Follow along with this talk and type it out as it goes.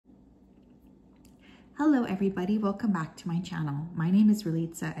Hello everybody, welcome back to my channel. My name is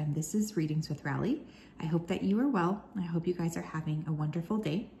Ralitza and this is Readings with Rali. I hope that you are well. I hope you guys are having a wonderful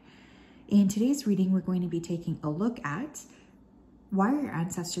day. In today's reading, we're going to be taking a look at why are your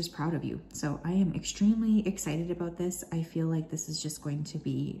ancestors proud of you? So I am extremely excited about this. I feel like this is just going to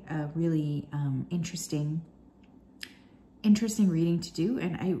be a really interesting reading to do.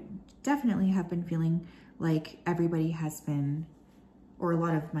 And I definitely have been feeling like everybody has been, or a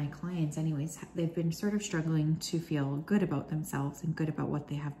lot of my clients anyways, they've been sort of struggling to feel good about themselves and good about what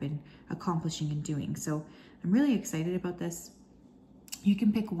they have been accomplishing and doing. So I'm really excited about this. You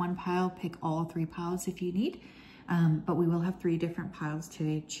can pick one pile, pick all three piles if you need, but we will have three different piles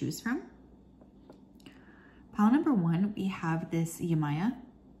to choose from. Pile number one, we have this Yamaya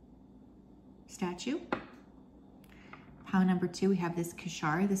statue. Pile number two, we have this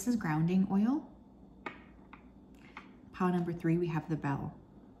Kashar. This is grounding oil. Pile number three, we have the bell.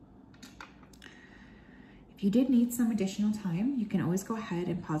 If you did need some additional time, you can always go ahead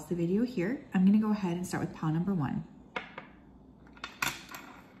and pause the video here. I'm going to go ahead and start with pile number one.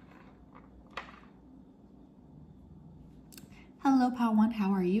 Hello, pile one,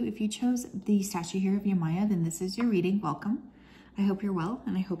 how are you? If you chose the statue here of Yamaya, then this is your reading. Welcome. I hope you're well,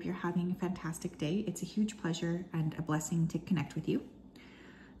 and I hope you're having a fantastic day. It's a huge pleasure and a blessing to connect with you.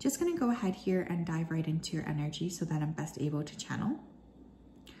 Just going to go ahead here and dive right into your energy so that I'm best able to channel.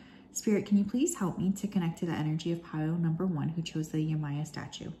 Spirit, can you please help me to connect to the energy of pile number one who chose the Yamaya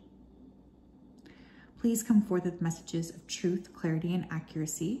statue? Please come forth with messages of truth, clarity, and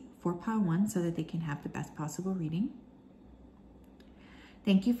accuracy for pile one so that they can have the best possible reading.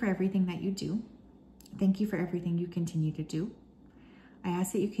 Thank you for everything that you do. Thank you for everything you continue to do. I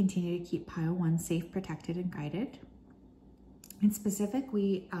ask that you continue to keep pile one safe, protected, and guided. In specific,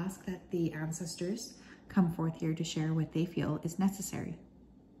 we ask that the ancestors come forth here to share what they feel is necessary.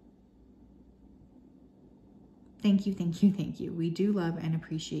 Thank you, thank you, thank you. We do love and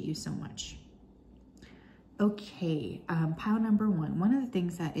appreciate you so much. Okay, pile number one. One of the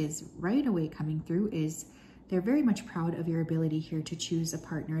things that is right away coming through is they're very much proud of your ability here to choose a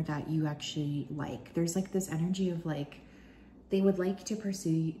partner that you actually like. There's like this energy of like, they would like to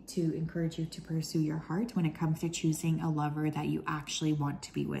encourage you to pursue your heart when it comes to choosing a lover that you actually want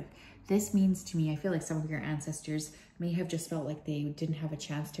to be with. This means to me, I feel like some of your ancestors may have just felt like they didn't have a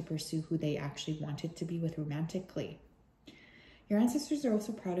chance to pursue who they actually wanted to be with romantically. Your ancestors are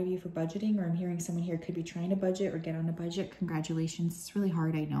also proud of you for budgeting, or I'm hearing someone here could be trying to budget or get on a budget. Congratulations. It's really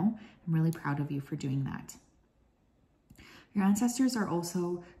hard, I know. I'm really proud of you for doing that. Your ancestors are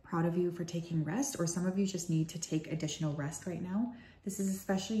also proud of you for taking rest, or some of you just need to take additional rest right now. This is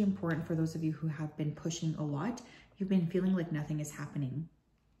especially important for those of you who have been pushing a lot. You've been feeling like nothing is happening.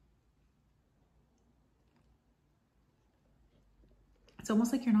 It's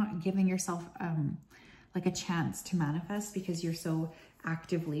almost like you're not giving yourself like a chance to manifest because you're so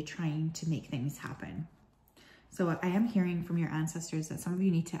actively trying to make things happen. So I am hearing from your ancestors that some of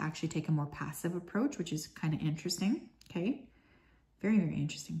you need to actually take a more passive approach, which is kind of interesting. Okay. Very, very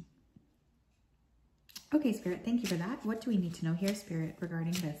interesting. Okay, Spirit, thank you for that. What do we need to know here, Spirit,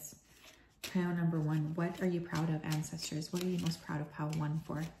 regarding this? Pile number one, what are you proud of, ancestors? What are you most proud of pile one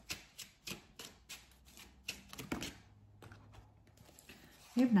for?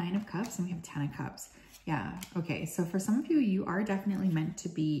 We have 9 of Cups and we have 10 of Cups. Yeah, okay. So for some of you, you are definitely meant to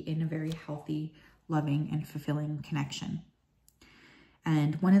be in a very healthy, loving, and fulfilling connection.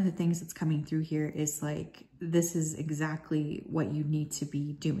 And one of the things that's coming through here is like, this is exactly what you need to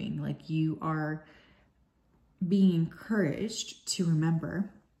be doing. Like you are being encouraged to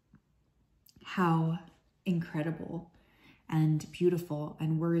remember how incredible and beautiful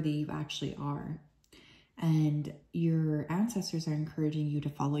and worthy you actually are. And your ancestors are encouraging you to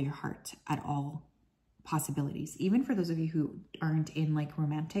follow your heart at all possibilities. Even for those of you who aren't in like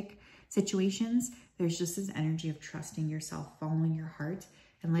romantic situations, there's just this energy of trusting yourself, following your heart,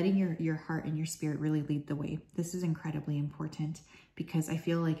 and letting your heart and your spirit really lead the way. This is incredibly important because I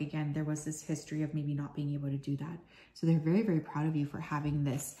feel like, again, there was this history of maybe not being able to do that. So they're very, very proud of you for having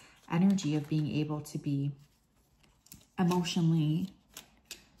this energy of being able to be emotionally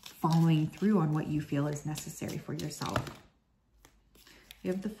following through on what you feel is necessary for yourself.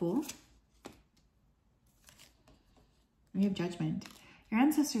 You have the Fool. We have Judgment. Your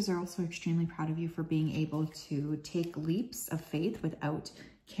ancestors are also extremely proud of you for being able to take leaps of faith without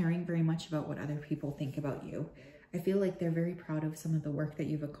caring very much about what other people think about you. I feel like they're very proud of some of the work that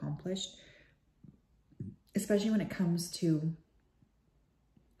you've accomplished, especially when it comes to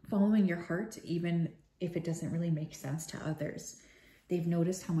following your heart, even if it doesn't really make sense to others. They've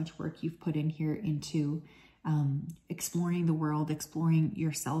noticed how much work you've put in here into exploring the world, exploring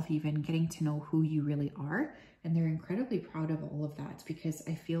yourself, even getting to know who you really are. And they're incredibly proud of all of that, because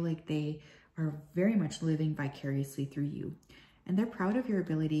I feel like they are very much living vicariously through you. And they're proud of your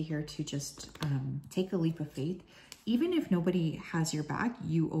ability here to just take a leap of faith. Even if nobody has your back,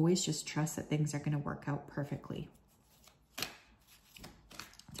 you always just trust that things are going to work out perfectly.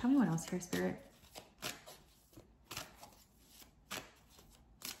 Tell me what else here, Spirit.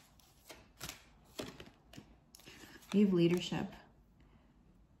 You have leadership.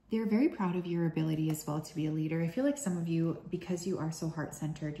 They're very proud of your ability as well to be a leader. I feel like some of you, because you are so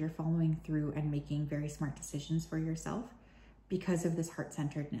heart-centered, you're following through and making very smart decisions for yourself because of this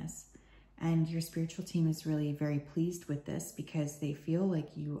heart-centeredness. And your spiritual team is really very pleased with this, because they feel like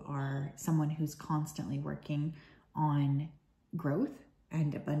you are someone who's constantly working on growth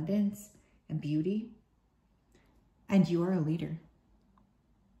and abundance and beauty. And you are a leader.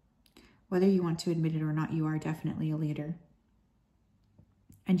 Whether you want to admit it or not, you are definitely a leader.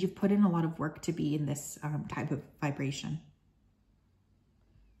 And you've put in a lot of work to be in this type of vibration.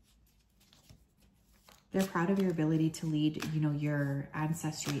 They're proud of your ability to lead, you know, your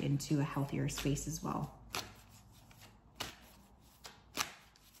ancestry into a healthier space as well.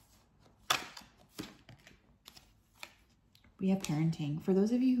 We have parenting. For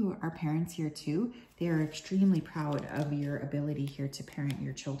those of you who are parents here too, they are extremely proud of your ability here to parent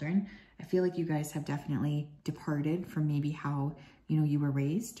your children. I feel like you guys have definitely departed from maybe how, you know, you were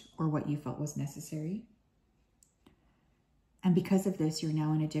raised or what you felt was necessary. And because of this, you're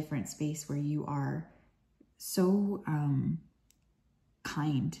now in a different space where you are so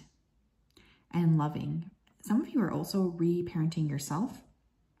kind and loving. Some of you are also re-parenting yourself.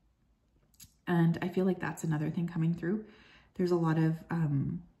 And I feel like that's another thing coming through. There's a lot of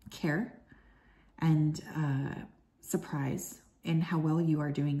care and surprise in how well you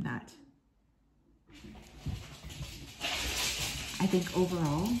are doing that. I think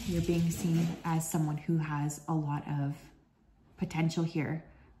overall, you're being seen as someone who has a lot of potential here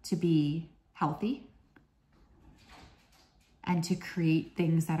to be healthy and to create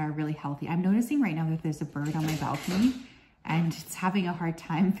things that are really healthy. I'm noticing right now that there's a bird on my balcony and it's having a hard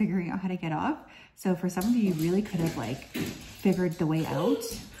time figuring out how to get off. So for some of you, you really could have like figured the way out.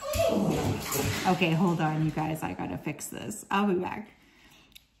 Okay, hold on, you guys. I gotta fix this. I'll be back.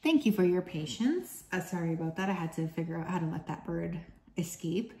 Thank you for your patience. Sorry about that. I had to figure out how to let that bird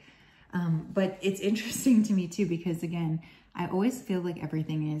escape. But it's interesting to me too, because again, I always feel like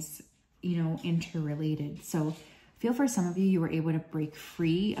everything is, you know, interrelated. So I feel for some of you, you were able to break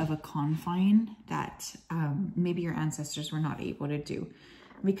free of a confine that maybe your ancestors were not able to do.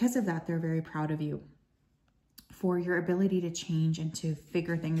 Because of that, they're very proud of you for your ability to change and to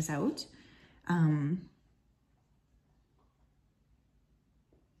figure things out.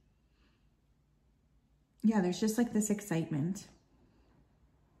 Yeah, there's just like this excitement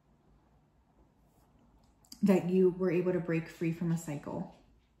that you were able to break free from a cycle.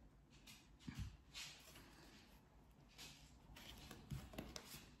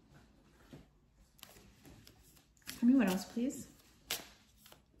 Tell me what else, please.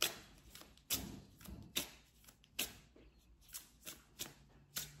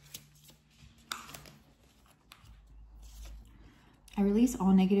 I release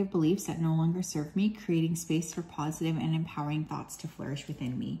all negative beliefs that no longer serve me, creating space for positive and empowering thoughts to flourish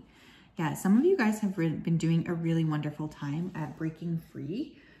within me. Yeah, some of you guys have been doing a really wonderful time at breaking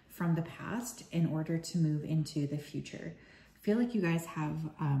free from the past in order to move into the future. I feel like you guys have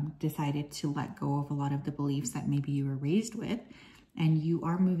decided to let go of a lot of the beliefs that maybe you were raised with, and you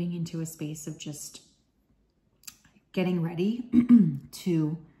are moving into a space of just getting ready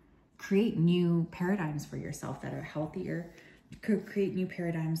to create new paradigms for yourself that are healthier, could create new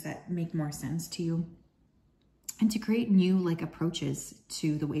paradigms that make more sense to you, and to create new like approaches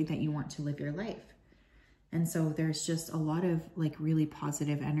to the way that you want to live your life. And so there's just a lot of like really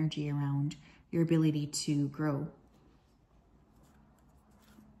positive energy around your ability to grow.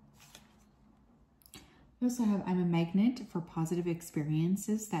 I also have, I'm a magnet for positive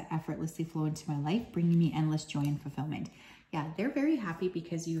experiences that effortlessly flow into my life, bringing me endless joy and fulfillment. Yeah, they're very happy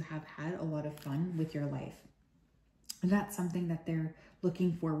because you have had a lot of fun with your life. And that's something that they're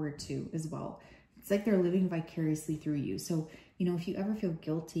looking forward to as well. It's like they're living vicariously through you. So, you know, if you ever feel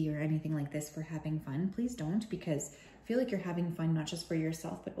guilty or anything like this for having fun, please don't, because I feel like you're having fun, not just for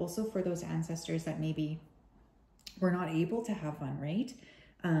yourself, but also for those ancestors that maybe were not able to have fun, right?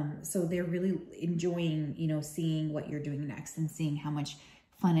 So they're really enjoying, you know, seeing what you're doing next and seeing how much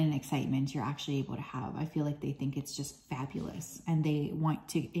fun and excitement you're actually able to have. I feel like they think it's just fabulous and they want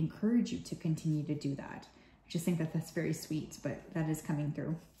to encourage you to continue to do that. I just think that that's very sweet, but that is coming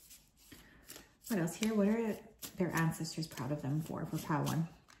through. What else here? What are their ancestors proud of them for pile 1?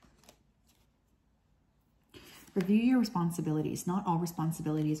 Review your responsibilities. Not all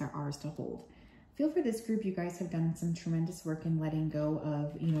responsibilities are ours to hold. I feel for this group, you guys have done some tremendous work in letting go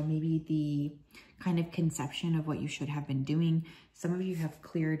of, you know, maybe the kind of conception of what you should have been doing. Some of you have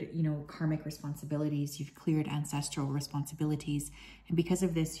cleared, you know, karmic responsibilities. You've cleared ancestral responsibilities. And because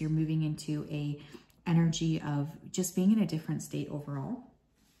of this, you're moving into a energy of just being in a different state overall,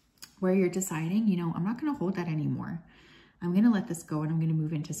 where you're deciding, you know, I'm not going to hold that anymore. I'm going to let this go and I'm going to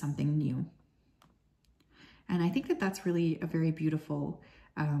move into something new. And I think that that's really a very beautiful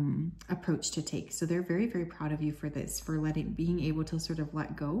approach to take. So they're very, very proud of you for this, for being able to sort of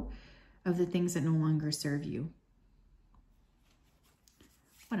let go of the things that no longer serve you.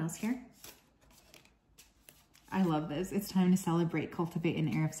 What else here? I love this. It's time to celebrate, cultivate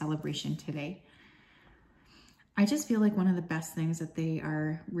an air of celebration today. I just feel like one of the best things that they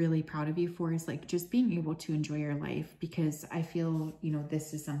are really proud of you for is like just being able to enjoy your life, because I feel, you know,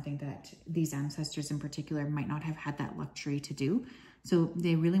 this is something that these ancestors in particular might not have had that luxury to do. So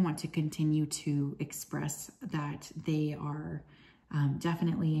they really want to continue to express that they are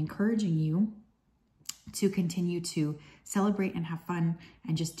definitely encouraging you to continue to celebrate and have fun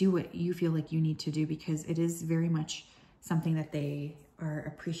and just do what you feel like you need to do, because it is very much something that they are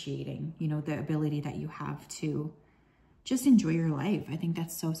appreciating, you know, the ability that you have to just enjoy your life. I think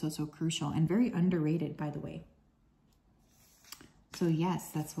that's so, so, so crucial and very underrated, by the way. So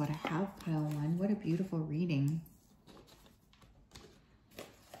yes, that's what I have, pile 1. What a beautiful reading.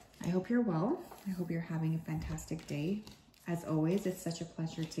 I hope you're well. I hope you're having a fantastic day. As always, it's such a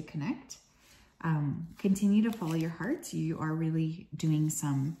pleasure to connect. Continue to follow your heart. You are really doing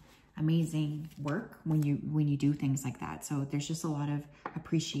some amazing work when you do things like that. So there's just a lot of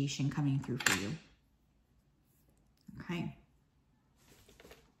appreciation coming through for you. Okay.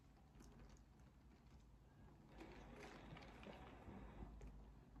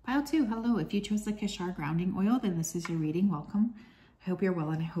 Pile 2, hello. If you chose the Kishar grounding oil, then this is your reading. Welcome. I hope you're well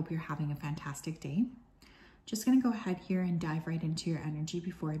and I hope you're having a fantastic day. Just going to go ahead here and dive right into your energy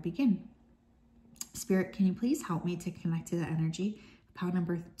before I begin. Spirit, can you please help me to connect to the energy? Pile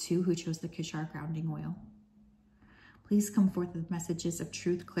number 2, who chose the Kishar grounding oil. Please come forth with messages of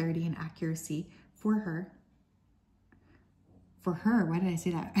truth, clarity, and accuracy for her. For her, why did I say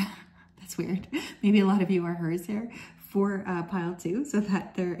that? That's weird. Maybe a lot of you are hers here. For pile 2, so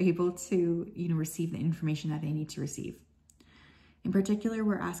that they're able to, you know, receive the information that they need to receive. In particular,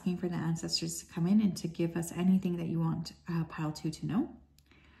 we're asking for the ancestors to come in and to give us anything that you want pile 2 to know.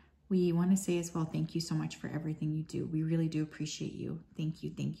 We want to say as well, thank you so much for everything you do. We really do appreciate you. Thank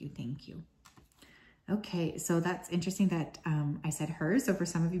you, thank you, thank you. Okay, so that's interesting that I said her. So for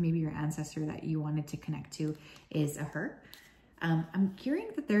some of you, maybe your ancestor that you wanted to connect to is a her. I'm hearing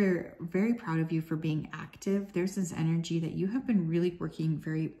that they're very proud of you for being active. There's this energy that you have been really working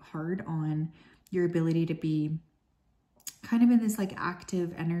very hard on your ability to be kind of in this like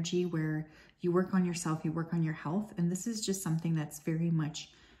active energy where you work on yourself, you work on your health. And this is just something that's very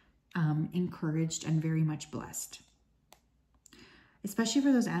much encouraged and very much blessed. Especially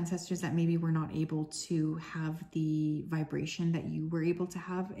for those ancestors that maybe were not able to have the vibration that you were able to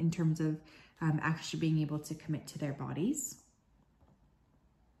have in terms of actually being able to commit to their bodies.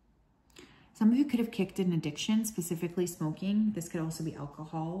 Some of you could have kicked an addiction, specifically smoking. This could also be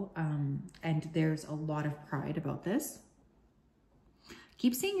alcohol. And there's a lot of pride about this.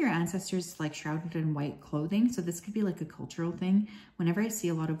 Keep seeing your ancestors like shrouded in white clothing. So this could be like a cultural thing. Whenever I see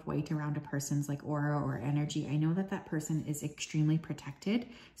a lot of white around a person's like aura or energy, I know that that person is extremely protected.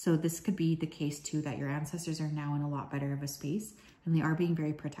 So this could be the case too, that your ancestors are now in a lot better of a space and they are being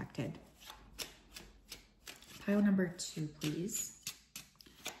very protected. Pile number 2, please.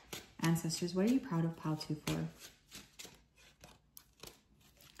 Ancestors, what are you proud of pile 2 for?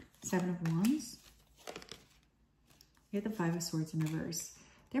 7 of Wands. You have the 5 of Swords in reverse.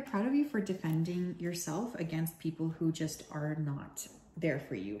 They're proud of you for defending yourself against people who just are not there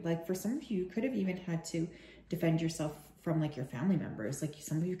for you. Like for some of you, you could have even had to defend yourself from like your family members. Like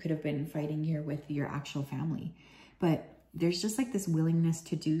some of you could have been fighting here with your actual family. But there's just like this willingness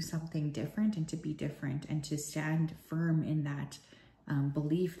to do something different and to be different and to stand firm in that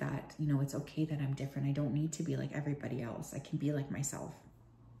belief that, you know, it's okay that I'm different. I don't need to be like everybody else. I can be like myself.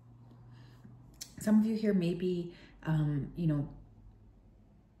 Some of you here may be, you know,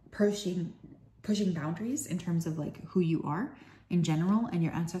 pushing boundaries in terms of like who you are in general. And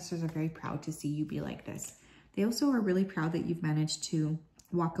your ancestors are very proud to see you be like this. They also are really proud that you've managed to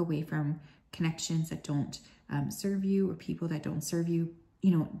walk away from connections that don't serve you or people that don't serve you,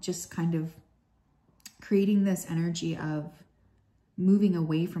 you know, just kind of creating this energy of moving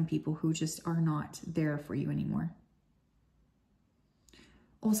away from people who just are not there for you anymore.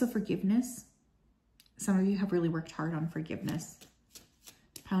 Also forgiveness. Some of you have really worked hard on forgiveness.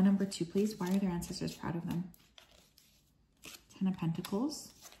 Pile number 2, please. Why are their ancestors proud of them? 10 of Pentacles.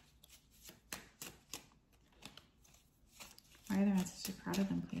 Why are their ancestors proud of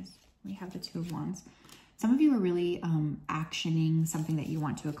them, please? We have the 2 of Wands. Some of you are really actioning something that you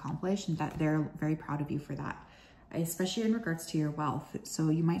want to accomplish, and that they're very proud of you for that, especially in regards to your wealth. So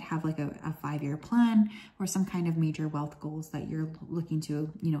you might have like a 5-year plan or some kind of major wealth goals that you're looking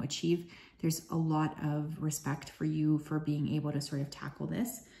to, you know, achieve. There's a lot of respect for you for being able to sort of tackle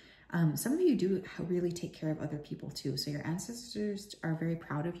this. Some of you do really take care of other people too. So your ancestors are very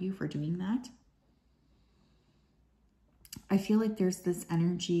proud of you for doing that. I feel like there's this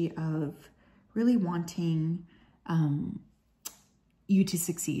energy of really wanting you to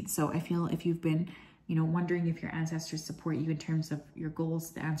succeed. So I feel if you've been, you know, wondering if your ancestors support you in terms of your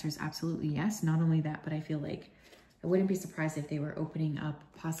goals, the answer is absolutely yes. Not only that, but I feel like I wouldn't be surprised if they were opening up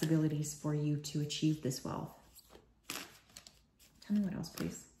possibilities for you to achieve this wealth. Tell me what else,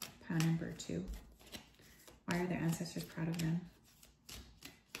 please. Pile number 2. Why are their ancestors proud of them?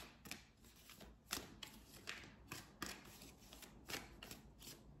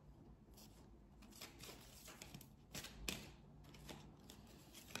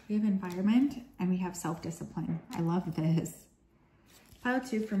 We have environment and we have self-discipline. I love this. Pile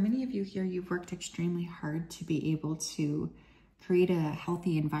 2, for many of you here, you've worked extremely hard to be able to create a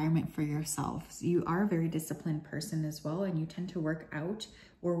healthy environment for yourself. So you are a very disciplined person as well, and you tend to work out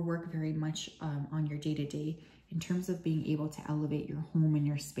or work very much on your day-to-day in terms of being able to elevate your home and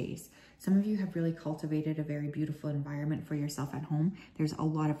your space. Some of you have really cultivated a very beautiful environment for yourself at home. There's a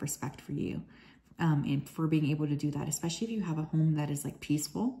lot of respect for you. And for being able to do that, especially if you have a home that is like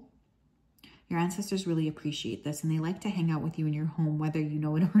peaceful. Your ancestors really appreciate this, and they like to hang out with you in your home, whether you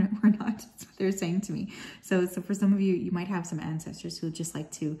know it or not. That's what they're saying to me. So for some of you, you might have some ancestors who just like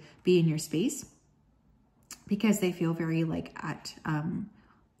to be in your space because they feel very like at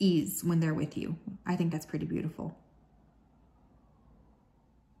ease when they're with you. I think that's pretty beautiful.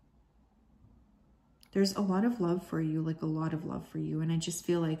 There's a lot of love for you, like a lot of love for you. And I just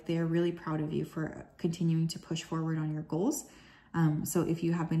feel like they're really proud of you for continuing to push forward on your goals. So if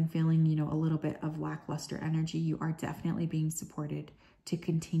you have been feeling, you know, a little bit of lackluster energy, you are definitely being supported to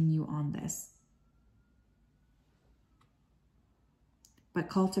continue on this. But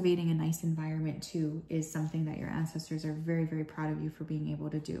cultivating a nice environment too is something that your ancestors are very, very proud of you for being able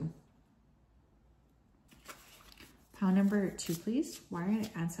to do. Pile number 2, please. Why are the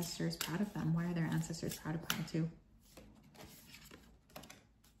ancestors proud of them? Why are their ancestors proud of pile 2?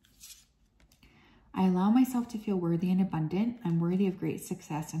 I allow myself to feel worthy and abundant. I'm worthy of great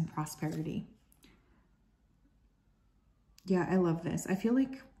success and prosperity. Yeah, I love this. I feel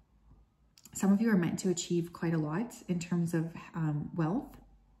like some of you are meant to achieve quite a lot in terms of wealth.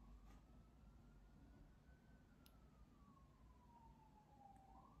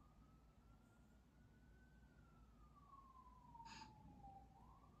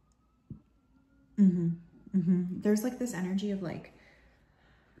 There's like this energy of like,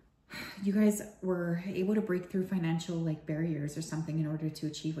 you guys were able to break through financial like barriers or something in order to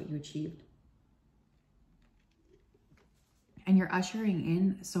achieve what you achieved. And you're ushering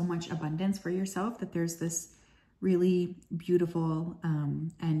in so much abundance for yourself that there's this really beautiful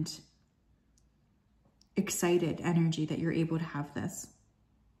and excited energy that you're able to have this.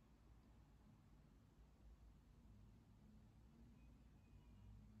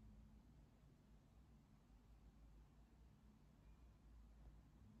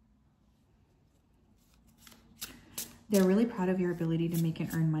 They're really proud of your ability to make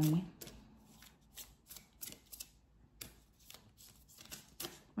and earn money.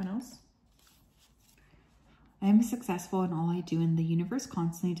 What else? I am successful in all I do, and the universe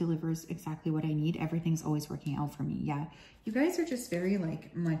constantly delivers exactly what I need. Everything's always working out for me. Yeah, you guys are just very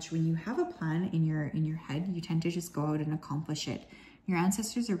like much, when you have a plan in your head, you tend to just go out and accomplish it. Your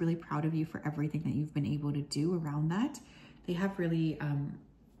ancestors are really proud of you for everything that you've been able to do around that. They have really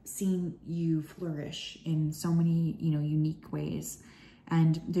seen you flourish in so many, you know, unique ways.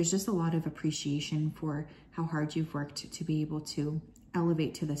 And there's just a lot of appreciation for how hard you've worked to be able to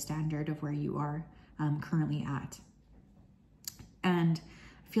elevate to the standard of where you are currently at. And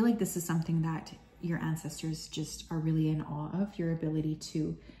I feel like this is something that your ancestors just are really in awe of, your ability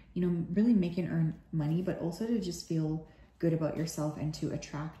to, you know, really make and earn money, but also to just feel good about yourself and to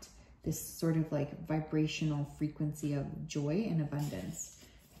attract this sort of like vibrational frequency of joy and abundance,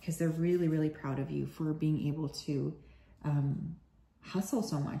 because they're really, really proud of you for being able to hustle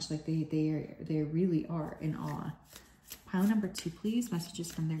so much. Like they really are in awe. Pile number 2, please.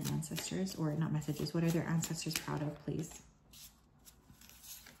 Messages from their ancestors, or not messages. What are their ancestors proud of, please?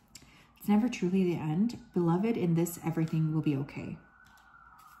 It's never truly the end. Beloved, in this, everything will be okay.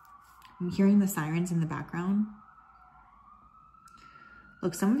 I'm hearing the sirens in the background.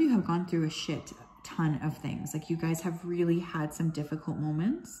 Look, some of you have gone through a shit ton of things. Like, you guys have really had some difficult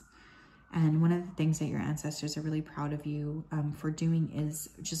moments. And one of the things that your ancestors are really proud of you for doing is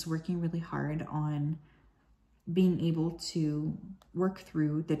just working really hard on being able to work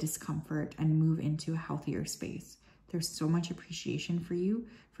through the discomfort and move into a healthier space. There's so much appreciation for you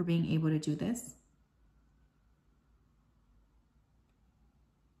for being able to do this.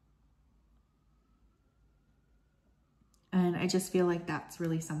 And I just feel like that's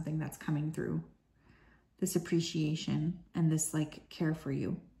really something that's coming through. This appreciation and this like care for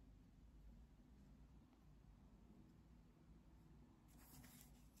you.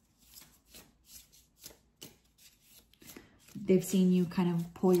 They've seen you kind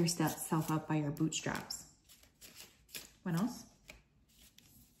of pull yourself up by your bootstraps. What else?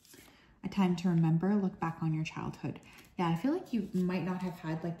 A time to remember, look back on your childhood. Yeah, I feel like you might not have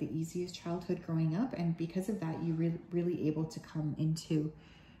had like the easiest childhood growing up. And because of that, you really able to come into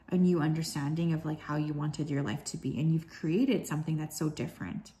a new understanding of like how you wanted your life to be. And you've created something that's so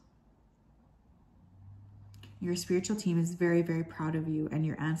different. Your spiritual team is very, very proud of you, and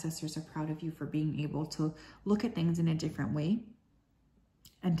your ancestors are proud of you for being able to look at things in a different way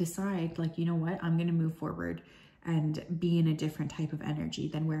and decide like, you know what, I'm going to move forward and be in a different type of energy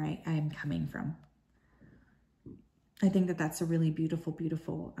than where I am coming from. I think that that's a really beautiful,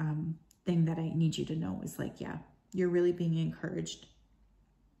 beautiful thing that I need you to know is like, yeah, you're really being encouraged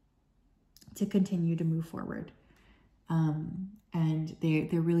to continue to move forward. And they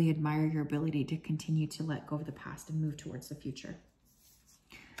really admire your ability to continue to let go of the past and move towards the future.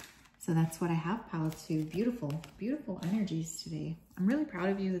 So that's what I have, pile 2. Beautiful, beautiful energies today. I'm really proud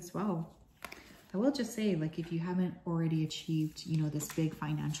of you as well. I will just say, like, if you haven't already achieved, you know, this big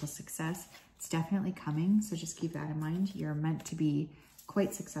financial success, it's definitely coming. So just keep that in mind. You're meant to be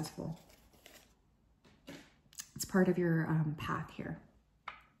quite successful. It's part of your path here.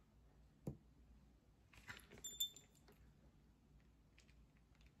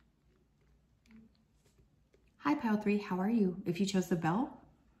 Hi, pile 3, how are you? If you chose the bell,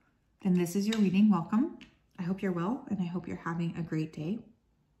 then this is your reading. Welcome. I hope you're well, and I hope you're having a great day.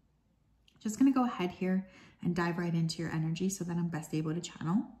 Just gonna go ahead here and dive right into your energy so that I'm best able to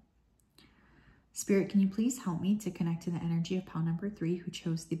channel. Spirit, can you please help me to connect to the energy of pile number 3 who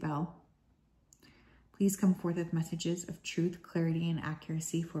chose the bell? Please come forth with messages of truth, clarity, and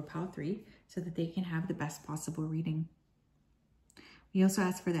accuracy for pile 3 so that they can have the best possible reading. We also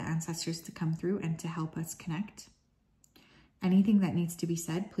ask for the ancestors to come through and to help us connect. Anything that needs to be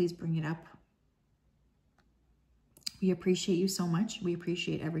said, please bring it up. We appreciate you so much. We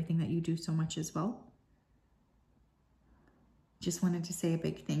appreciate everything that you do so much as well. Just wanted to say a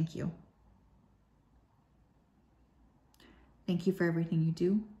big thank you. Thank you for everything you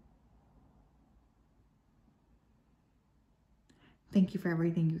do. Thank you for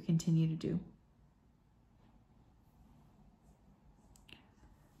everything you continue to do.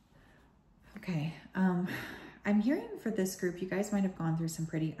 Okay, I'm hearing for this group, you guys might have gone through some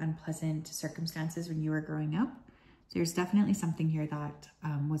pretty unpleasant circumstances when you were growing up. There's definitely something here that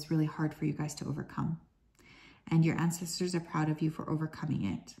was really hard for you guys to overcome. And your ancestors are proud of you for overcoming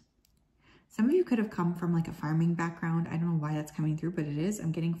it. Some of you could have come from like a farming background. I don't know why that's coming through, but it is.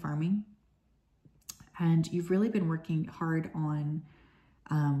 I'm getting farming. And you've really been working hard on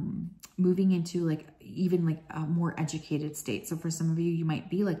moving into like even like a more educated state. So for some of you, you might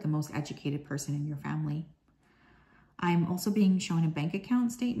be like the most educated person in your family. I'm also being shown a bank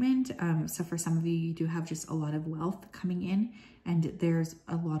account statement. So for some of you, you do have just a lot of wealth coming in, and there's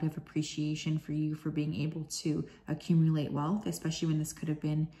a lot of appreciation for you for being able to accumulate wealth, especially when this could have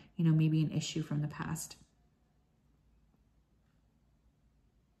been, you know, maybe an issue from the past.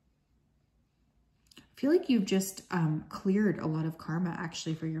 I feel like you've just cleared a lot of karma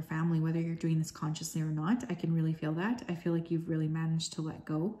actually for your family, whether you're doing this consciously or not. I can really feel that. I feel like you've really managed to let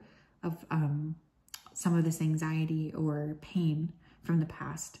go of some of this anxiety or pain from the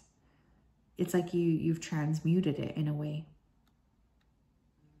past. It's like you've transmuted it in a way.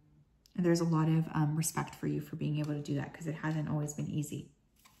 And there's a lot of respect for you for being able to do that because it hasn't always been easy.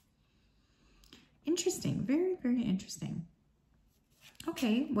 Interesting. Very, very interesting.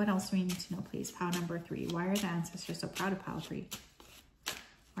 Okay, what else do we need to know, please? Pile number 3. Why are the ancestors so proud of pile 3?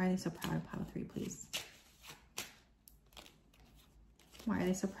 Why are they so proud of pile 3, please? Why are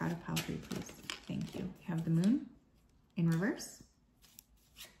they so proud of pile 3, please? Thank you. You have the moon in reverse.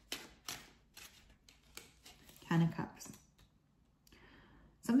 10 of Cups.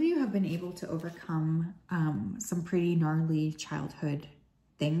 have been able to overcome some pretty gnarly childhood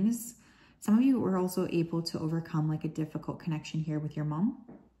things. Some of you were also able to overcome like a difficult connection here with your mom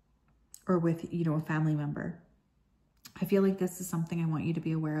or with, you know, a family member. I feel like this is something I want you to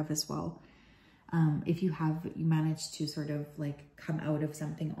be aware of as well. If you managed to sort of like come out of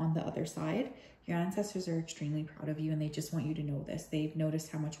something on the other side, your ancestors are extremely proud of you and they just want you to know this. They've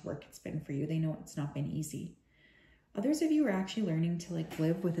noticed how much work it's been for you. They know it's not been easy. Others of you are actually learning to like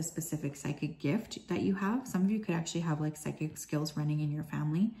live with a specific psychic gift that you have. Some of you could actually have like psychic skills running in your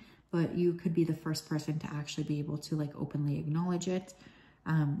family, but you could be the first person to actually be able to like openly acknowledge it.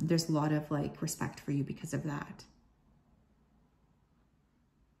 There's a lot of like respect for you because of that.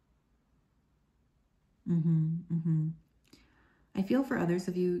 I feel for others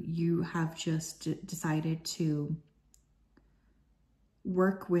of you, you have just decided to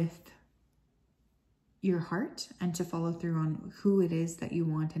work with your heart and to follow through on who it is that you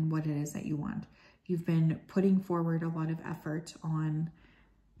want and what it is that you want. You've been putting forward a lot of effort on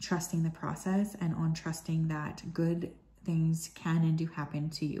trusting the process and on trusting that good things can and do happen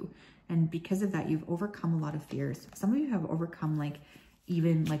to you. And because of that, you've overcome a lot of fears. Some of you have overcome like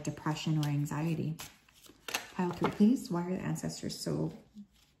even like depression or anxiety. Pile 3, please. Why are the ancestors so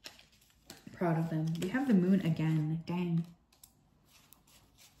proud of them? We have the moon again. Dang.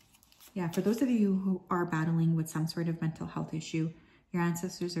 Yeah, for those of you who are battling with some sort of mental health issue, your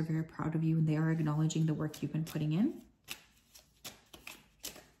ancestors are very proud of you and they are acknowledging the work you've been putting in.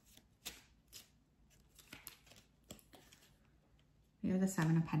 We have the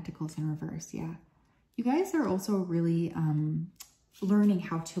 7 of Pentacles in reverse. Yeah. You guys are also really learning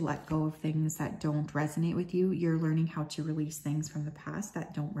how to let go of things that don't resonate with you. You're learning how to release things from the past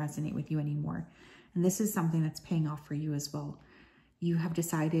that don't resonate with you anymore. And this is something that's paying off for you as well. You have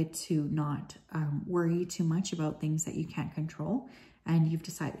decided to not worry too much about things that you can't control. And you've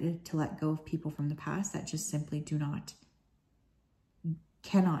decided to let go of people from the past that just simply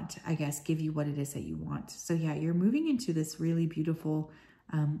cannot, I guess, give you what it is that you want. So yeah, you're moving into this really beautiful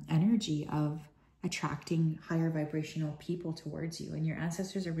energy of attracting higher vibrational people towards you. And your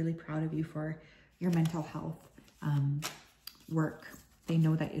ancestors are really proud of you for your mental health work. They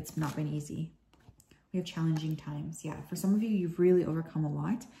know that it's not been easy. We have challenging times. Yeah, for some of you, you've really overcome a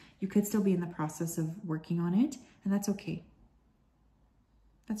lot. You could still be in the process of working on it, and that's okay.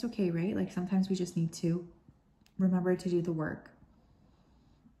 That's okay, right? Like sometimes we just need to remember to do the work.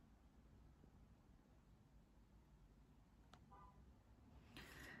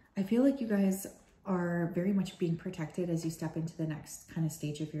 I feel like you guys are very much being protected as you step into the next kind of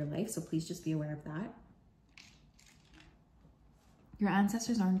stage of your life. So please just be aware of that. Your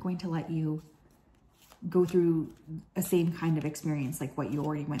ancestors aren't going to let you go through a same kind of experience like what you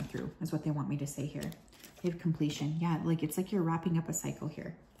already went through, is what they want me to say here. They have completion. Yeah, like it's like you're wrapping up a cycle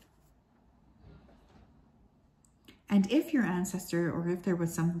here. And if your ancestor or if there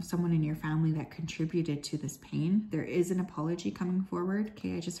was someone in your family that contributed to this pain, there is an apology coming forward.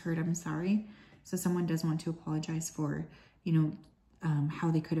 Okay, I just heard I'm sorry. So someone does want to apologize for, you know, how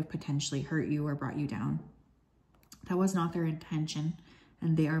they could have potentially hurt you or brought you down. That was not their intention,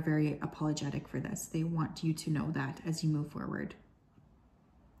 and they are very apologetic for this. They want you to know that as you move forward.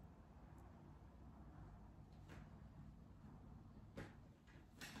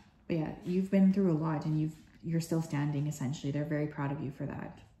 But yeah, you've been through a lot and you're still standing, essentially. They're very proud of you for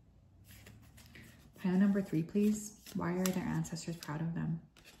that. Pile number 3, please. Why are their ancestors proud of them?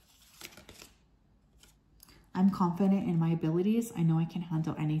 I'm confident in my abilities. I know I can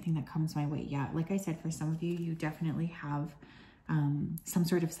handle anything that comes my way. Yeah, like I said, for some of you, you definitely have some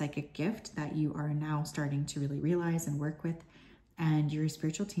sort of psychic gift that you are now starting to really realize and work with. And your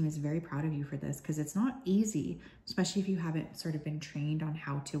spiritual team is very proud of you for this, because it's not easy, especially if you haven't sort of been trained on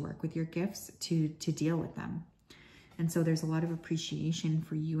how to work with your gifts to deal with them. And so there's a lot of appreciation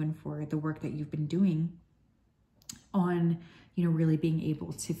for you and for the work that you've been doing on, you know, really being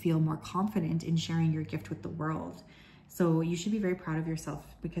able to feel more confident in sharing your gift with the world. So you should be very proud of yourself,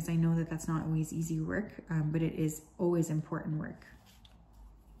 because I know that that's not always easy work, but it is always important work.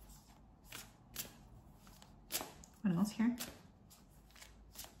 What else here?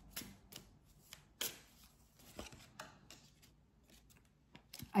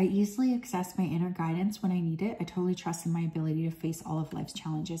 I easily access my inner guidance when I need it. I totally trust in my ability to face all of life's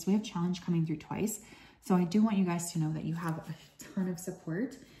challenges. We have challenge coming through twice. So I do want you guys to know that you have a ton of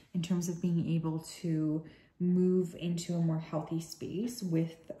support in terms of being able to move into a more healthy space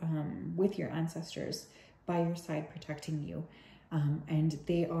with your ancestors by your side, protecting you. And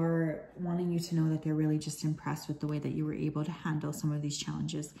they are wanting you to know that they're really just impressed with the way that you were able to handle some of these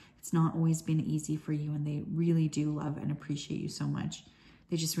challenges. It's not always been easy for you, and they really do love and appreciate you so much.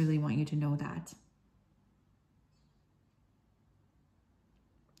 They just really want you to know that.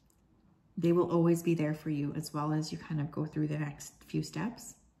 They will always be there for you as well as you kind of go through the next few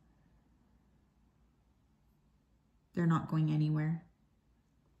steps. They're not going anywhere.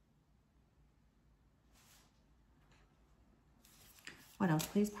 What else,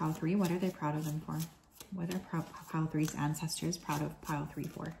 please? Pile 3. What are they proud of them for? What are Pile 3's ancestors proud of Pile 3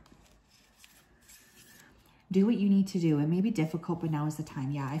 for? Do what you need to do. It may be difficult, but now is the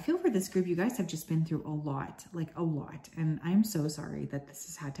time. Yeah, I feel for this group, you guys have just been through a lot, like a lot. And I'm so sorry that this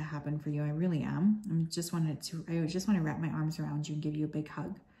has had to happen for you. I really am. I just want to wrap my arms around you and give you a big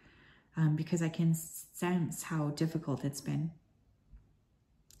hug. Because I can sense how difficult it's been.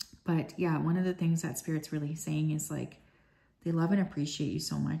 But yeah, one of the things that Spirit's really saying is like, they love and appreciate you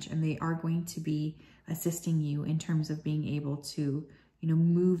so much, and they are going to be assisting you in terms of being able to, you know,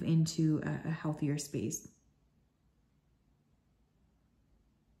 move into a healthier space.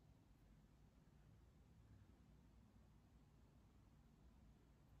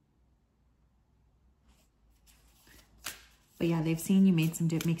 But yeah, they've seen you make some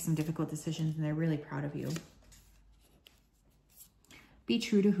difficult decisions, and they're really proud of you. Be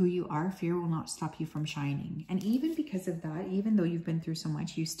true to who you are. Fear will not stop you from shining. And even because of that, even though you've been through so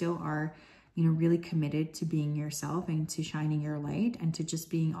much, you still are, you know, really committed to being yourself and to shining your light and to just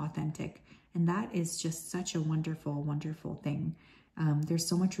being authentic. And that is just such a wonderful, wonderful thing. There's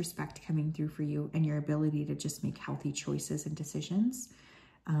so much respect coming through for you and your ability to just make healthy choices and decisions.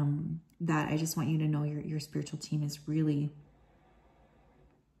 That I just want you to know your spiritual team is really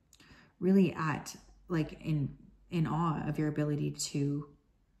at like in awe of your ability to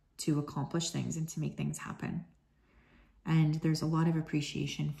accomplish things and to make things happen. And there's a lot of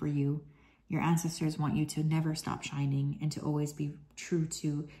appreciation for you. Your ancestors want you to never stop shining and to always be true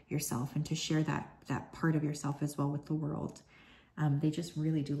to yourself and to share that part of yourself as well with the world. They just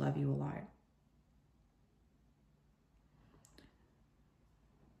really do love you a lot.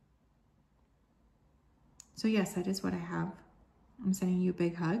 So yes, that is what I have. I'm sending you a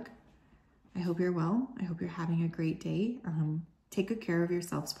big hug. I hope you're well. I hope you're having a great day. Take good care of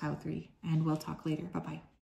yourselves, Pile 3, and we'll talk later. Bye-bye.